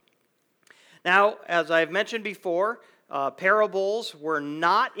Now, as I've mentioned before, parables were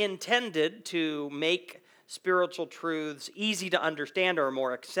not intended to make spiritual truths easy to understand or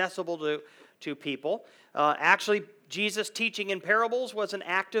more accessible to people. Actually, Jesus' teaching in parables was an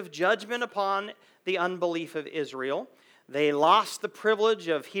act of judgment upon the unbelief of Israel. They lost the privilege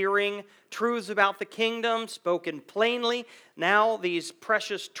of hearing truths about the kingdom spoken plainly. Now these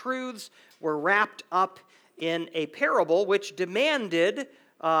precious truths were wrapped up in a parable which demanded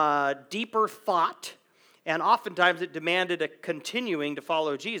deeper thought, and oftentimes it demanded a continuing to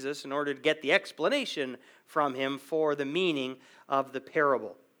follow Jesus in order to get the explanation from him for the meaning of the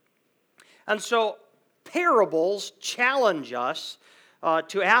parable. And so parables challenge us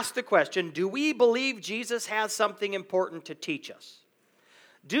to ask the question, do we believe Jesus has something important to teach us?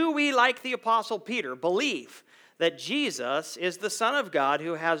 Do we, like the Apostle Peter, believe that Jesus is the Son of God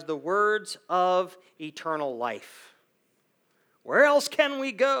who has the words of eternal life? Where else can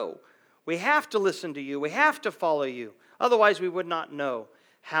we go? We have to listen to you. We have to follow you. Otherwise, we would not know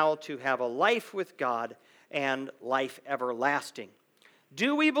how to have a life with God and life everlasting.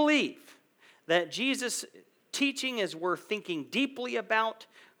 Do we believe that Jesus' teaching is worth thinking deeply about,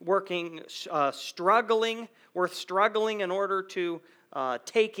 worth struggling in order to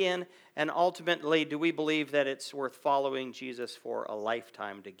take in, and ultimately, do we believe that it's worth following Jesus for a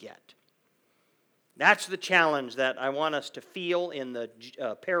lifetime to get? That's the challenge that I want us to feel in the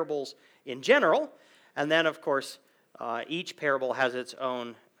parables in general, and then, of course, each parable has its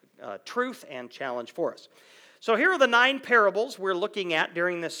own truth and challenge for us. So here are the 9 parables we're looking at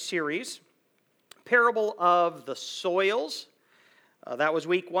during this series. Parable of the soils, that was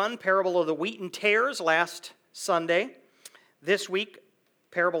week 1. Parable of the wheat and tares last Sunday. This week,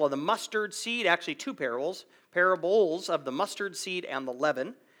 parable of the mustard seed, actually 2 parables. Parables of the mustard seed and the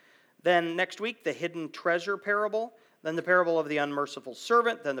leaven. Then next week, the hidden treasure parable. Then the parable of the unmerciful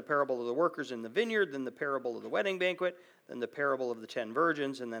servant. Then the parable of the workers in the vineyard. Then the parable of the wedding banquet. Then the parable of the 10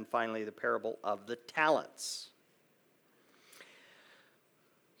 virgins. And then finally, the parable of the talents.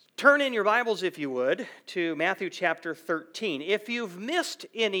 Turn in your Bibles, if you would, to Matthew chapter 13. If you've missed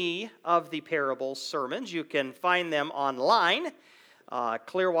any of the parable sermons, you can find them online,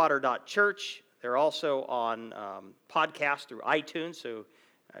 clearwater.church. They're also on podcast through iTunes, so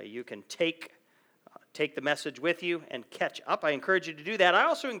you can take the message with you and catch up. I encourage you to do that. I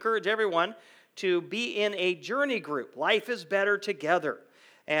also encourage everyone to be in a journey group. Life is better together.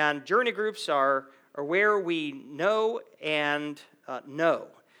 And journey groups are where we know and know.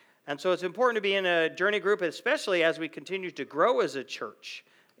 And so it's important to be in a journey group, especially as we continue to grow as a church.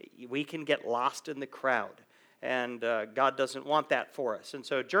 We can get lost in the crowd, and God doesn't want that for us. And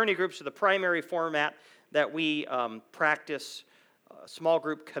so journey groups are the primary format that we practice small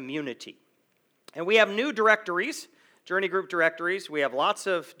group community. And we have new directories, journey group directories. We have lots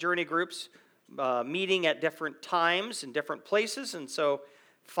of journey groups meeting at different times in different places, and so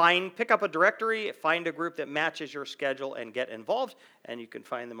pick up a directory, find a group that matches your schedule, and get involved. And you can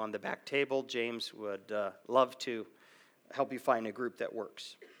find them on the back table. James would love to help you find a group that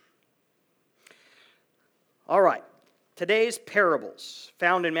works. All right. Today's parables,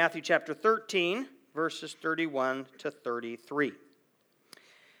 found in Matthew chapter 13, verses 31 to 33.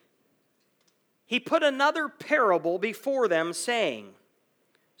 He put another parable before them, saying,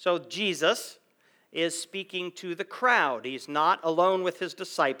 so Jesus is speaking to the crowd. He's not alone with his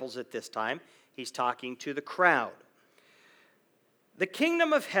disciples at this time. He's talking to the crowd. The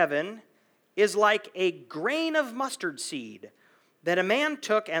kingdom of heaven is like a grain of mustard seed that a man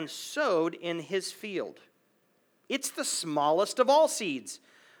took and sowed in his field. It's the smallest of all seeds,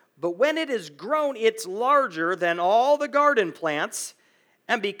 but when it is grown, it's larger than all the garden plants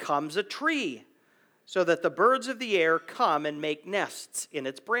and becomes a tree, so that the birds of the air come and make nests in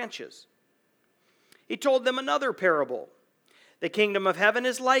its branches. He told them another parable. The kingdom of heaven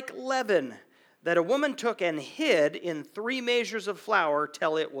is like leaven that a woman took and hid in 3 measures of flour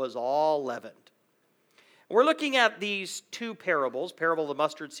till it was all leavened. We're looking at these 2 parables, parable of the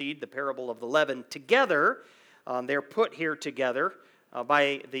mustard seed, the parable of the leaven, together. They're put here together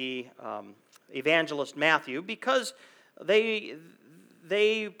by the evangelist Matthew because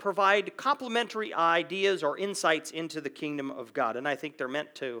they provide complementary ideas or insights into the kingdom of God, and I think they're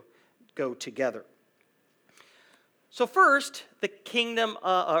meant to go together. So first, the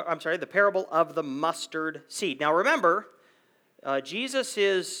parable of the mustard seed. Now remember, Jesus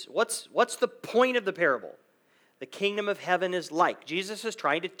is, what's the point of the parable? The kingdom of heaven is like. Jesus is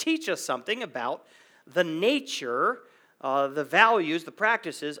trying to teach us something about the nature, the values, the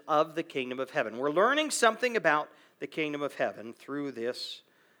practices of the kingdom of heaven. We're learning something about the kingdom of heaven through this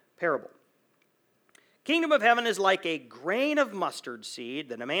parable. Kingdom of heaven is like a grain of mustard seed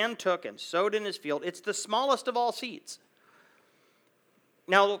that a man took and sowed in his field. It's the smallest of all seeds.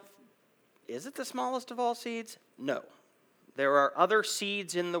 Now, is it the smallest of all seeds? No. There are other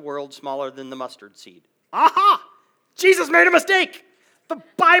seeds in the world smaller than the mustard seed. Aha! Jesus made a mistake. The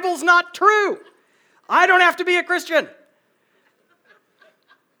Bible's not true. I don't have to be a Christian.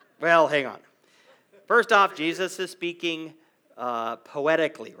 Well, hang on. First off, Jesus is speaking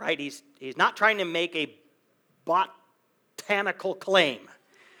poetically, right? He's not trying to make a botanical claim.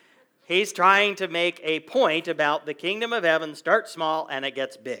 He's trying to make a point about the kingdom of heaven starts small and it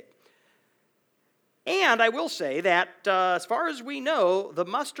gets big. And I will say that as far as we know, the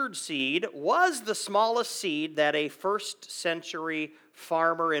mustard seed was the smallest seed that a first century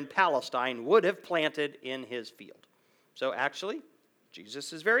farmer in Palestine would have planted in his field. So actually,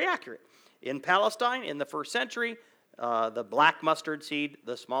 Jesus is very accurate. In Palestine, in the first century, the black mustard seed,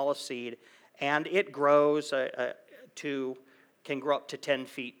 the smallest seed, and it grows can grow up to 10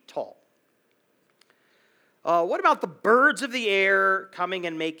 feet tall. What about the birds of the air coming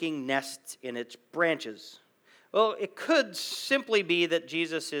and making nests in its branches? Well, it could simply be that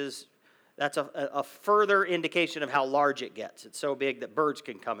that's a further indication of how large it gets. It's so big that birds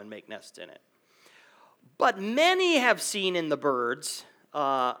can come and make nests in it. But many have seen in the birds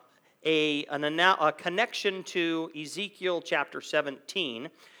a connection to Ezekiel chapter 17,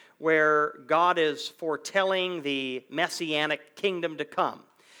 where God is foretelling the messianic kingdom to come.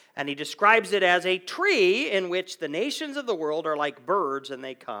 And he describes it as a tree in which the nations of the world are like birds and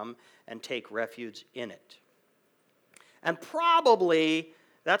they come and take refuge in it. And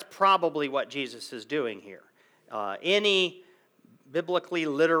that's probably what Jesus is doing here. Any biblically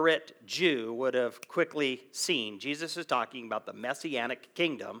literate Jew would have quickly seen Jesus is talking about the messianic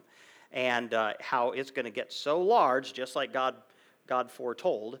kingdom and how it's going to get so large, just like God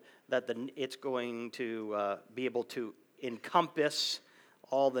foretold, that it's going to be able to encompass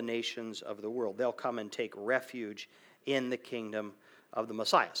all the nations of the world. They'll come and take refuge in the kingdom of the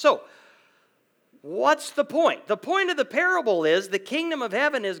Messiah. So, what's the point? The point of the parable is the kingdom of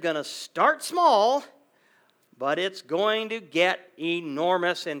heaven is going to start small, but it's going to get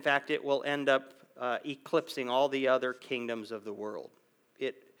enormous. In fact, it will end up eclipsing all the other kingdoms of the world.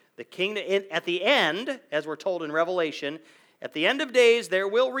 At the end, as we're told in Revelation, at the end of days there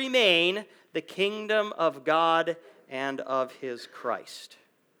will remain the kingdom of God and of his Christ.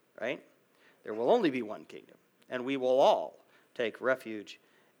 Right? There will only be one kingdom, and we will all take refuge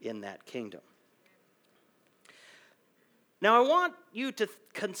in that kingdom. Now, I want you to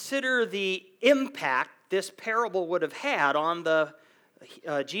consider the impact this parable would have had on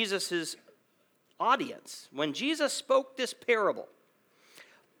Jesus' audience. When Jesus spoke this parable,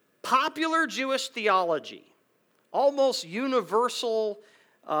 popular Jewish theology, almost universal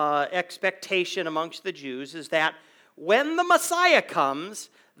expectation amongst the Jews, is that when the Messiah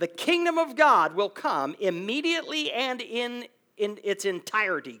comes, the kingdom of God will come immediately and in its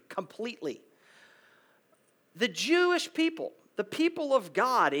entirety, completely. The Jewish people, the people of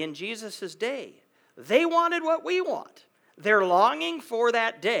God in Jesus' day, they wanted what we want. They're longing for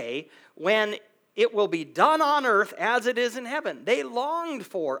that day when it will be done on earth as it is in heaven. They longed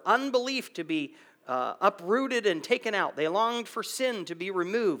for unbelief to be uprooted and taken out. They longed for sin to be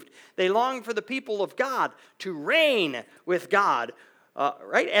removed. They longed for the people of God to reign with God.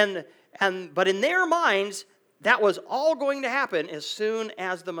 Right? But in their minds, that was all going to happen as soon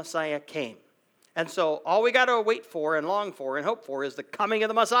as the Messiah came. And so all we got to wait for and long for and hope for is the coming of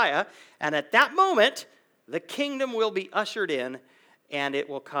the Messiah. And at that moment, the kingdom will be ushered in, and it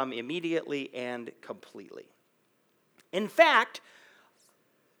will come immediately and completely. In fact,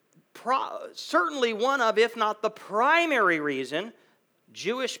 certainly one of, if not the primary reason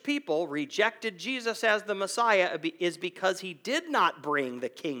Jewish people rejected Jesus as the Messiah is because he did not bring the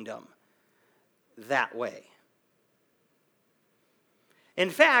kingdom that way. In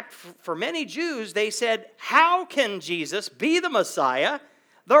fact, for many Jews, they said, how can Jesus be the Messiah?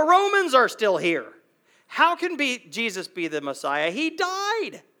 The Romans are still here. How can Jesus be the Messiah? He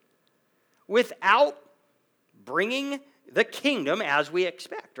died without bringing the kingdom as we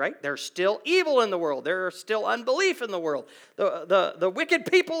expect, right? There's still evil in the world. There's still unbelief in the world. The wicked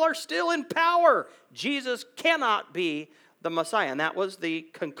people are still in power. Jesus cannot be the Messiah. And that was the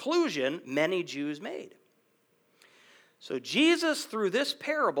conclusion many Jews made. So Jesus, through this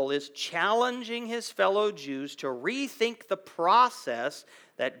parable, is challenging his fellow Jews to rethink the process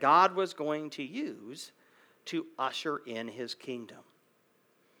that God was going to use to usher in his kingdom.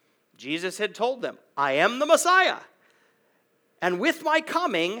 Jesus had told them, I am the Messiah. And with my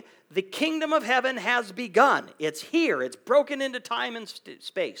coming, the kingdom of heaven has begun. It's here. It's broken into time and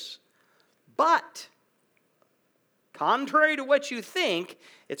space. But contrary to what you think,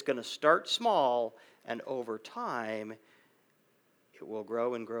 it's going to start small, and over time, it will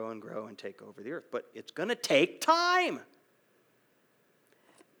grow and grow and grow and take over the earth. But it's going to take time.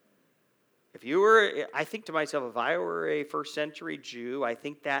 I think to myself, if I were a first century Jew, I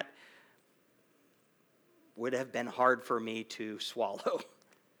think that would have been hard for me to swallow.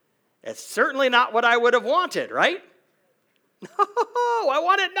 It's certainly not what I would have wanted, right? No, I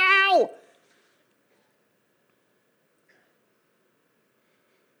want it now.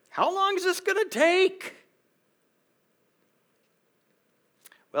 How long is this going to take?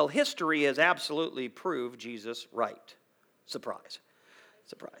 Well, history has absolutely proved Jesus right. Surprise.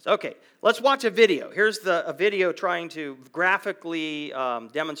 Surprise. Okay, let's watch a video. Here's a video trying to graphically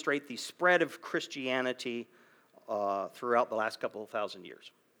demonstrate the spread of Christianity throughout the last couple of thousand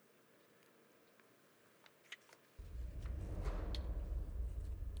years.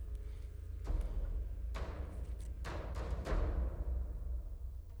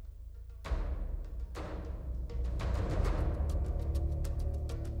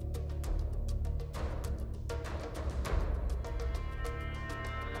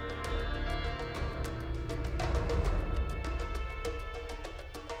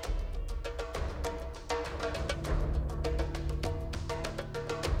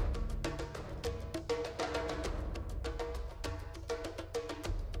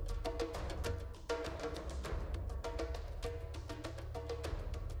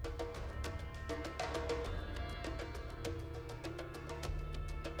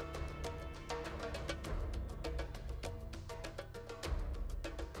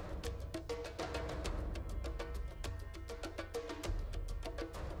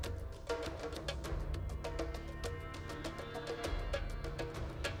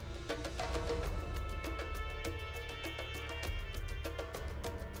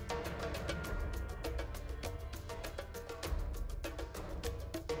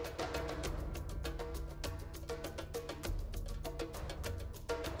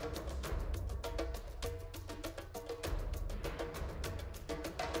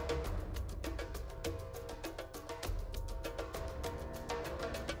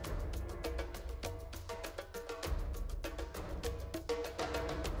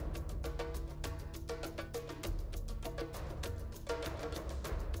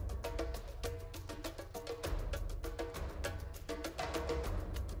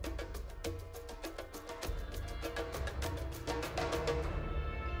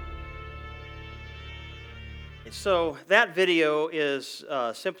 So that video is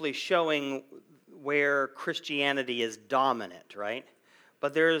simply showing where Christianity is dominant, right?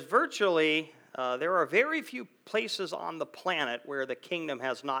 But there are very few places on the planet where the kingdom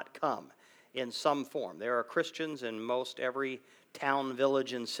has not come in some form. There are Christians in most every town,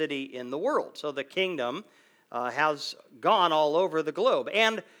 village, and city in the world. So the kingdom has gone all over the globe.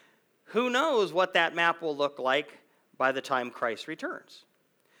 And who knows what that map will look like by the time Christ returns.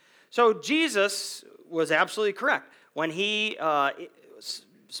 So Jesus was absolutely correct. When he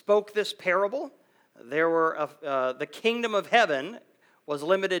spoke this parable, the kingdom of heaven was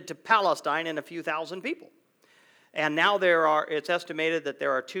limited to Palestine and a few thousand people. And now it's estimated that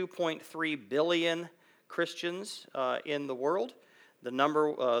there are 2.3 billion Christians in the world. The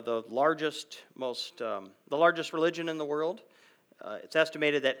largest religion in the world. It's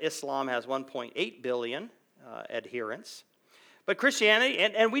estimated that Islam has 1.8 billion adherents. But Christianity,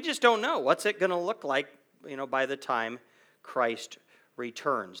 and we just don't know what's it going to look like, by the time Christ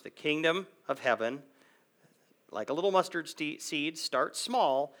returns. The kingdom of heaven, like a little mustard seed, starts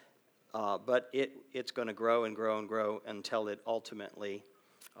small, but it's going to grow and grow and grow until it ultimately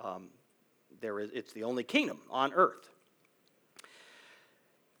it's the only kingdom on earth.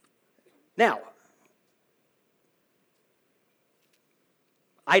 Now,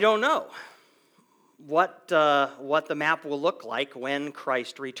 I don't know what the map will look like when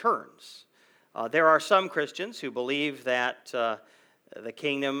Christ returns. There are some Christians who believe that the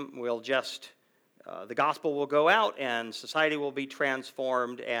kingdom will the gospel will go out and society will be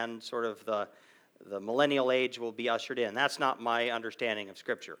transformed and sort of the millennial age will be ushered in. That's not my understanding of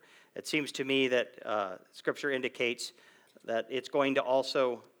Scripture. It seems to me that Scripture indicates that it's going to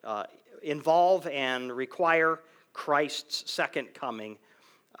also involve and require Christ's second coming.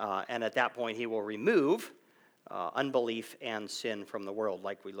 And at that point, he will remove unbelief and sin from the world,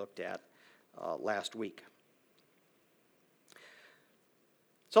 like we looked at last week.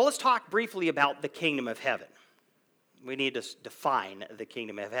 So let's talk briefly about the kingdom of heaven. We need to define the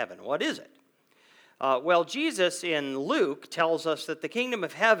kingdom of heaven. What is it? Well, Jesus in Luke tells us that the kingdom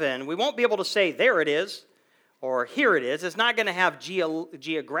of heaven, we won't be able to say, there it is, or here it is. It's not going to have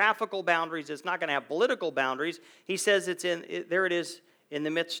geographical boundaries. It's not going to have political boundaries. He says there it is in the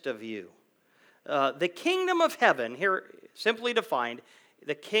midst of you. The kingdom of heaven, here simply defined,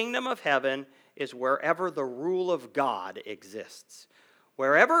 the kingdom of heaven is wherever the rule of God exists.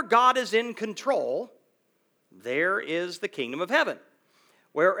 Wherever God is in control, there is the kingdom of heaven.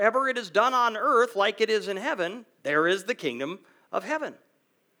 Wherever it is done on earth like it is in heaven, there is the kingdom of heaven.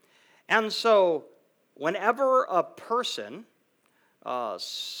 And so, whenever a person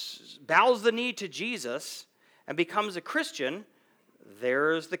bows the knee to Jesus and becomes a Christian,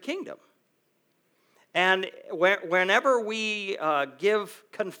 there is the kingdom. And whenever we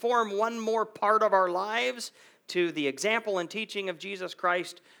conform one more part of our lives to the example and teaching of Jesus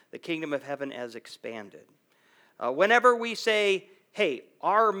Christ, the kingdom of heaven has expanded. Whenever we say, hey,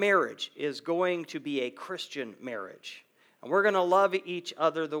 our marriage is going to be a Christian marriage, and we're going to love each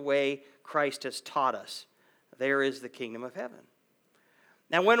other the way Christ has taught us, there is the kingdom of heaven.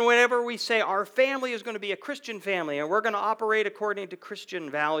 Now, whenever we say our family is going to be a Christian family, and we're going to operate according to Christian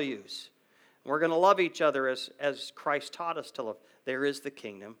values, we're going to love each other as Christ taught us to love, there is the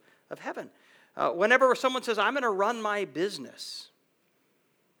kingdom of heaven. Whenever someone says, I'm going to run my business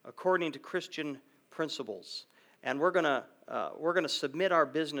according to Christian principles, and we're going to submit our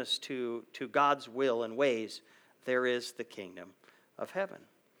business to God's will and ways, there is the kingdom of heaven.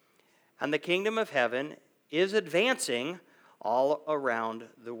 And the kingdom of heaven is advancing all around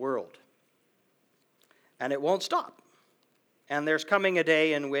the world. And it won't stop. And there's coming a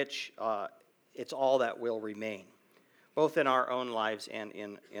day in which it's all that will remain, both in our own lives and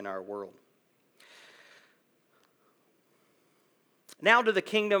in our world. Now to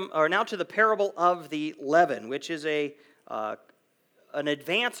the parable of the leaven, which is an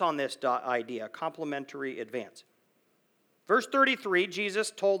advance on this idea, a complementary advance. Verse 33,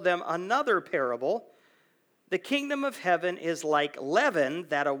 Jesus told them another parable. The kingdom of heaven is like leaven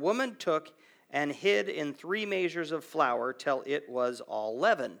that a woman took and hid in 3 measures of flour till it was all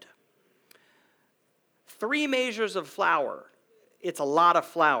leavened. 3 measures of flour. It's a lot of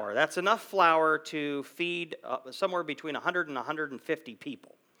flour. That's enough flour to feed somewhere between 100 and 150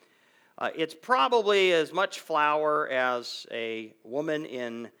 people. It's probably as much flour as a woman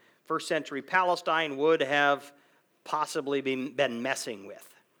in first century Palestine would have possibly been messing with.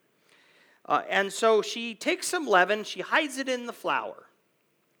 And so she takes some leaven, she hides it in the flour.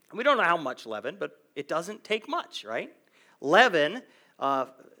 We don't know how much leaven, but it doesn't take much, right? Leaven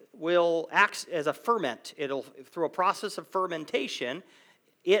will act as a ferment. It'll, through a process of fermentation,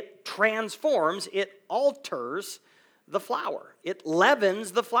 it transforms, it alters the flour. It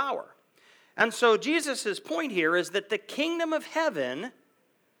leavens the flour. And so Jesus' point here is that the kingdom of heaven,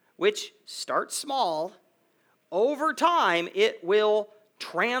 which starts small, over time it will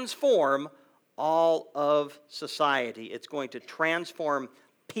transform all of society. It's going to transform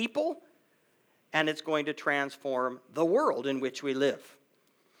people, and it's going to transform the world in which we live.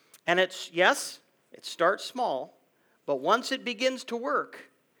 And it starts small, but once it begins to work,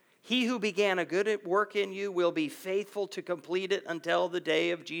 he who began a good work in you will be faithful to complete it until the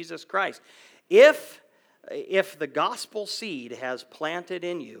day of Jesus Christ. If the gospel seed has planted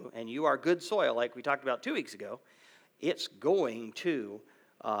in you, and you are good soil, like we talked about 2 weeks ago, it's going to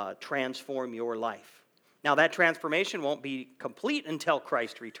transform your life. Now, that transformation won't be complete until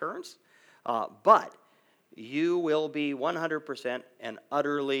Christ returns, but you will be 100% and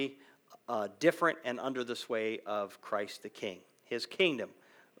utterly different and under the sway of Christ the King. His kingdom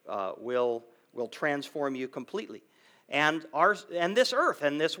will transform you completely. And this earth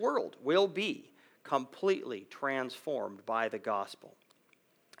and this world will be completely transformed by the gospel.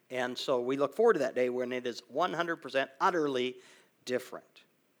 And so we look forward to that day when it is 100% utterly different.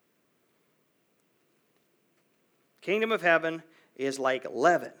 Kingdom of heaven is like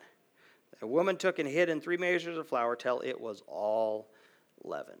leaven. A woman took and hid in 3 measures of flour till it was all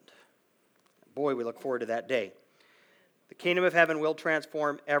leavened. Boy, we look forward to that day. The kingdom of heaven will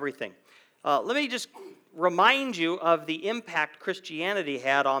transform everything. Let me just remind you of the impact Christianity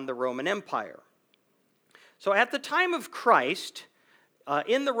had on the Roman Empire. So at the time of Christ,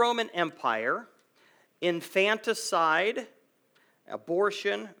 in the Roman Empire, infanticide,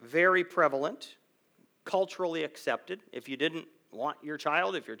 abortion, very prevalent, culturally accepted. If you didn't want your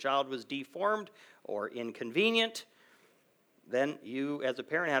child, if your child was deformed or inconvenient, then you, as a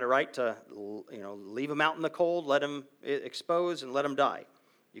parent, had a right to, leave them out in the cold, let them expose, and let them die.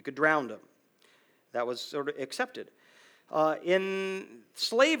 You could drown them. That was sort of accepted. In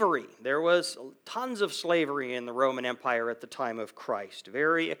slavery, there was tons of slavery in the Roman Empire at the time of Christ.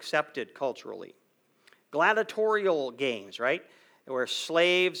 Very accepted culturally. Gladiatorial games, right? where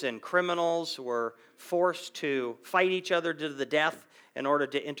slaves and criminals were forced to fight each other to the death in order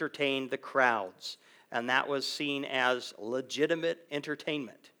to entertain the crowds. And that was seen as legitimate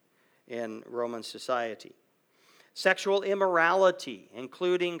entertainment in Roman society. Sexual immorality,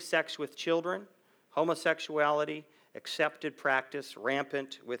 including sex with children, homosexuality, accepted practice,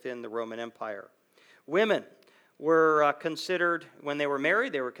 rampant within the Roman Empire. Women were considered, when they were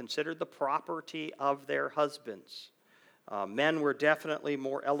married, they were considered the property of their husbands. Men were definitely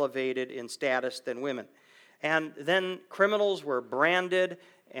more elevated in status than women. And then criminals were branded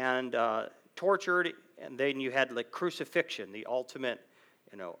and tortured, and then you had like crucifixion, the ultimate,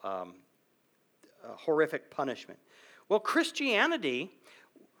 horrific punishment. Well, Christianity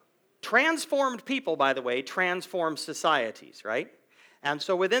transformed people, by the way, transformed societies, right? And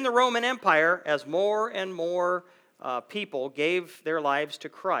so within the Roman Empire, as more and more people gave their lives to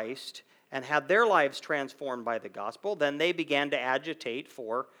Christ and had their lives transformed by the gospel, then they began to agitate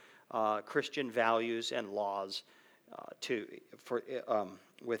for Christian values and laws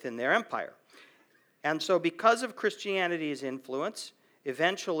within their empire. And so because of Christianity's influence,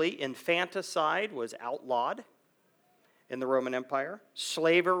 eventually infanticide was outlawed in the Roman Empire.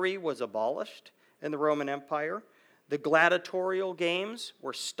 Slavery was abolished in the Roman Empire. The gladiatorial games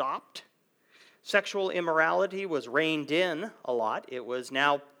were stopped. Sexual immorality was reined in a lot. It was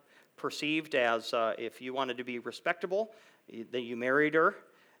now perceived as if you wanted to be respectable, that you married her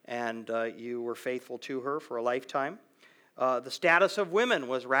and you were faithful to her for a lifetime. The status of women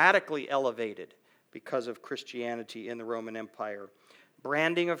was radically elevated because of Christianity in the Roman Empire.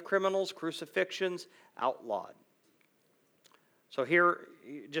 Branding of criminals, crucifixions, outlawed. So here,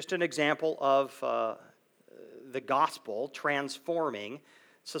 just an example of the gospel transforming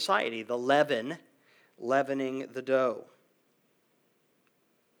society, the leavening the dough.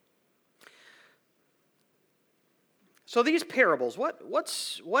 So these parables,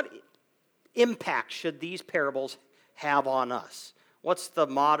 what impact should these parables have on us? What's the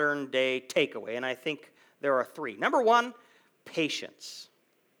modern day takeaway? And I think there are three. Number one, patience.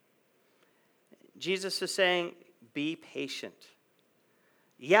 Jesus is saying, be patient.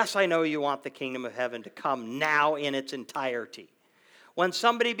 Yes, I know you want the kingdom of heaven to come now in its entirety. When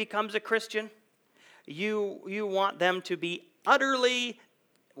somebody becomes a Christian, you want them to be utterly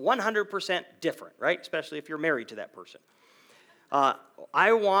 100% different, right? Especially if you're married to that person.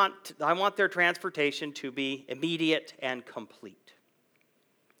 I want their transportation to be immediate and complete.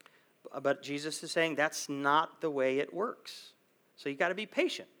 But Jesus is saying that's not the way it works. So you got to be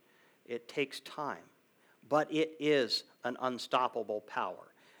patient. It takes time. But it is an unstoppable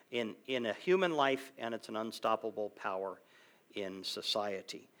power in a human life, and it's an unstoppable power in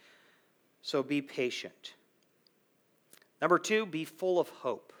society. So be patient. Number two, be full of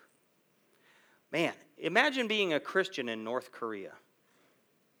hope. Man, imagine being a Christian in North Korea,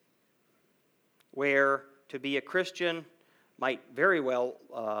 where to be a Christian might very well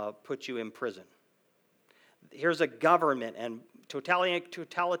put you in prison. Here's a government, and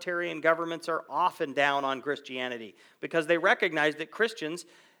totalitarian governments are often down on Christianity because they recognize that Christians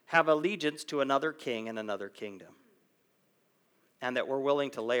have allegiance to another king and another kingdom, and that we're willing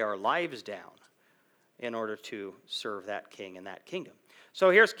to lay our lives down in order to serve that king and that kingdom. So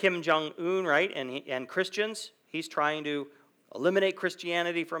here's Kim Jong-un, right, and Christians. He's trying to eliminate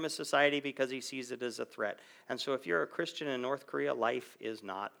Christianity from his society because he sees it as a threat. And so if you're a Christian in North Korea, life is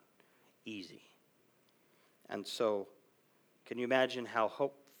not easy. And so can you imagine how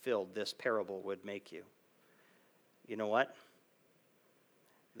hope-filled this parable would make you? You know what?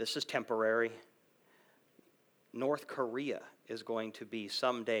 This is temporary. North Korea is going to be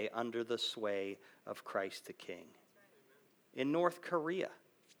someday under the sway of Christ the King. In North Korea,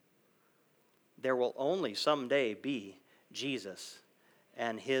 there will only someday be Jesus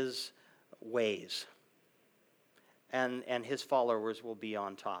and his ways. And his followers will be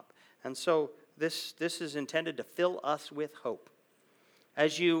on top. And so this is intended to fill us with hope.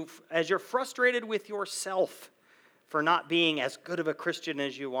 As you're frustrated with yourself for not being as good of a Christian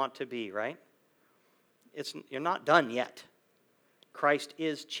as you want to be, right? You're not done yet. Christ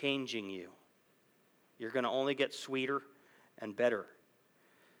is changing you. You're going to only get sweeter and better.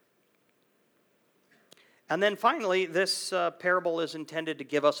 And then finally, this parable is intended to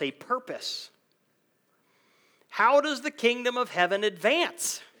give us a purpose. How does the kingdom of heaven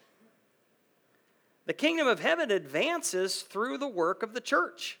advance? The kingdom of heaven advances through the work of the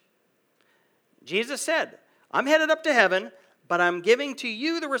church. Jesus said, I'm headed up to heaven, but I'm giving to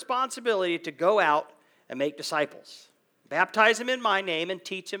you the responsibility to go out and make disciples. Baptize them in my name and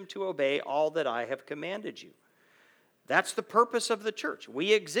teach them to obey all that I have commanded you. That's the purpose of the church.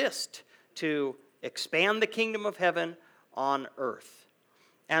 We exist to expand the kingdom of heaven on earth.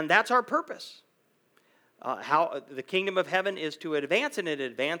 And that's our purpose. How the kingdom of heaven is to advance, and it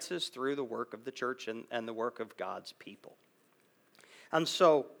advances through the work of the church and the work of God's people. And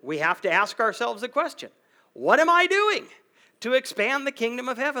so we have to ask ourselves the question, what am I doing to expand the kingdom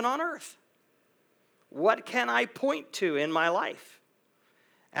of heaven on earth? What can I point to in my life?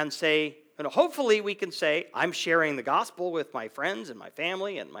 And say, and hopefully we can say, I'm sharing the gospel with my friends and my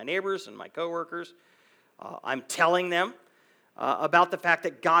family and my neighbors and my coworkers. I'm telling them about the fact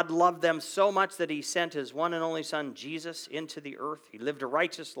that God loved them so much that he sent his one and only son, Jesus, into the earth. He lived a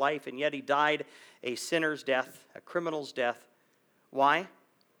righteous life, and yet he died a sinner's death, a criminal's death. Why?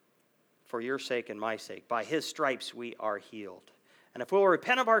 For your sake and my sake. By his stripes we are healed. And if we'll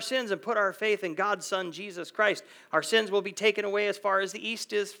repent of our sins and put our faith in God's Son, Jesus Christ, our sins will be taken away as far as the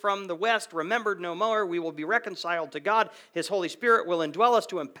east is from the west, remembered no more. We will be reconciled to God. His Holy Spirit will indwell us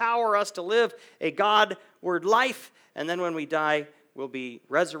to empower us to live a God-word life. And then when we die, we'll be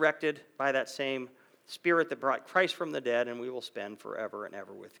resurrected by that same Spirit that brought Christ from the dead, and we will spend forever and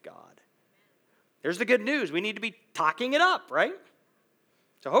ever with God. There's the good news. We need to be talking it up, right?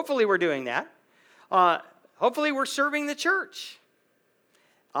 So hopefully we're doing that. Hopefully we're serving the church.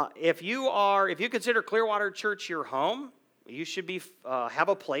 If you consider Clearwater Church your home, you should have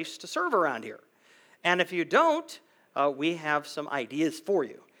a place to serve around here. And if you don't, we have some ideas for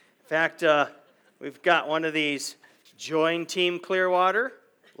you. In fact, we've got one of these Join Team Clearwater.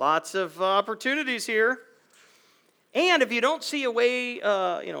 Lots of opportunities here. And if you don't see a way,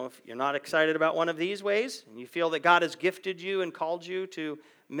 if you're not excited about one of these ways, and you feel that God has gifted you and called you to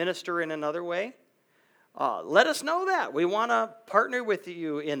minister in another way, let us know that. We want to partner with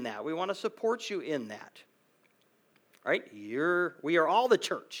you in that. We want to support you in that. Right? We are all the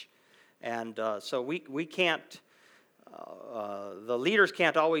church. And so we can't, the leaders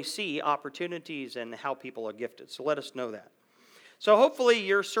can't always see opportunities and how people are gifted. So let us know that. So hopefully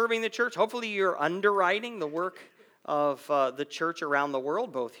you're serving the church. Hopefully you're underwriting the work of the church around the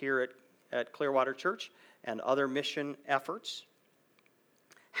world, both here at Clearwater Church and other mission efforts.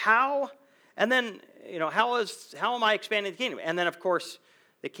 How am I expanding the kingdom? And then, of course,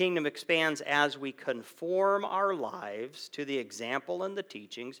 the kingdom expands as we conform our lives to the example and the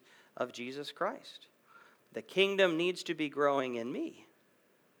teachings of Jesus Christ. The kingdom needs to be growing in me,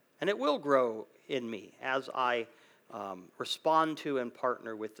 and it will grow in me as I respond to and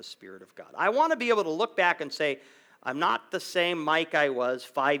partner with the Spirit of God. I want to be able to look back and say, I'm not the same Mike I was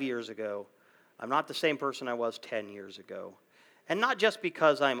 5 years ago. I'm not the same person I was 10 years ago. And not just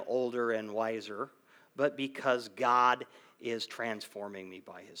because I'm older and wiser, but because God is transforming me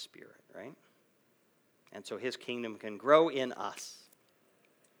by his Spirit, right? And so his kingdom can grow in us.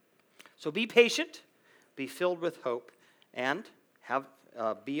 So be patient, be filled with hope, and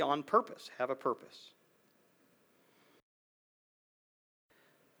be on purpose, have a purpose.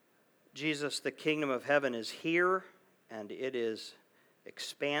 Jesus, the kingdom of heaven is here, and it is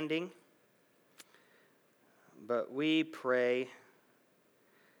expanding. But we pray,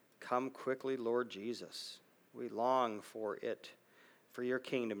 come quickly, Lord Jesus. We long for your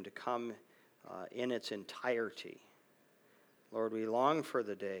kingdom to come in its entirety. Lord, we long for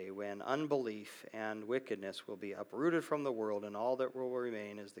the day when unbelief and wickedness will be uprooted from the world, and all that will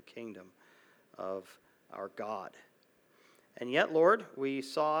remain is the kingdom of our God. And yet, Lord, we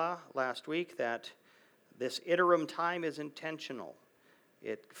saw last week that this interim time is intentional.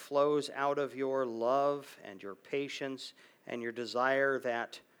 It flows out of your love and your patience and your desire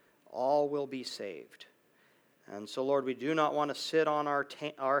that all will be saved. And so, Lord, we do not want to sit on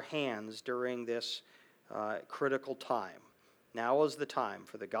our hands during this critical time. Now is the time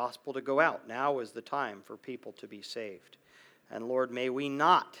for the gospel to go out. Now is the time for people to be saved. And, Lord, may we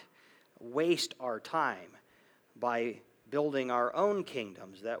not waste our time by building our own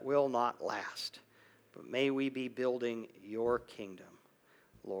kingdoms that will not last, but may we be building your kingdom,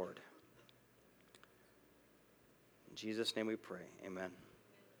 Lord. In Jesus' name we pray. Amen.